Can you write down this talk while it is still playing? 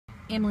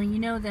Emily, you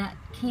know that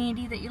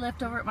candy that you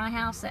left over at my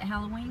house, that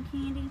Halloween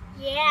candy?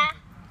 Yeah.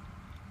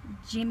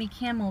 Jimmy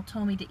Kimel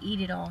told me to eat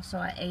it all, so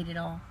I ate it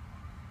all.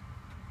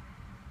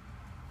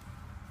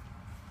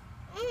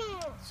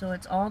 So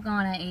it's all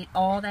gone. I ate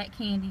all that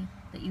candy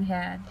that you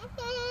had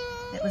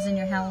that was in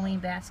your Halloween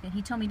basket.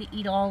 He told me to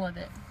eat all of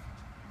it.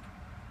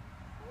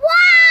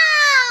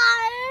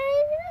 Why?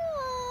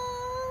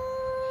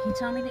 He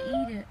told me to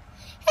eat it.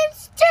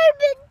 It's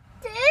stupid,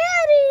 Daddy.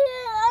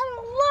 I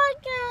don't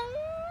like it.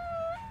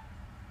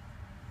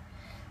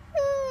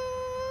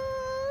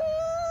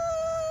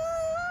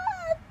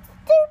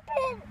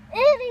 Stupid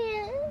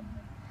idiot.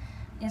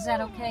 Is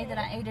that okay that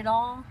I ate it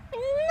all?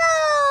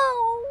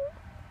 No.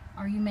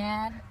 Are you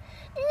mad?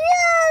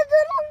 Yeah,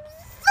 but I'm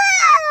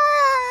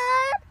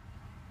sad.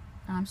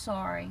 I'm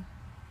sorry.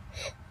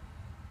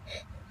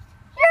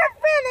 Your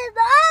friend is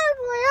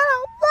ugly. I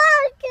don't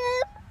like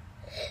it.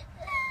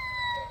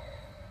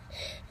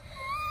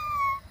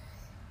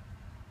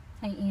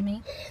 Hey, Emmy.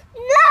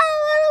 No,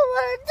 I don't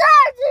want to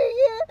talk to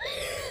you.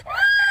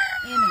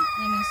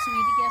 Emmy,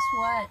 sweetie, guess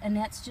what?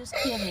 Annette's just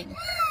kidding.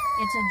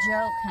 It's a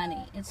joke,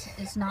 honey.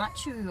 It's not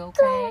true, okay?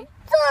 Don't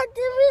talk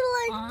to me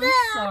like I'm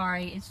that.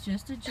 sorry. It's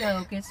just a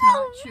joke. It's Don't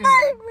not true.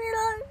 make me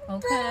like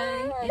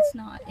Okay?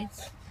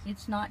 that.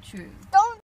 It's not true. Don't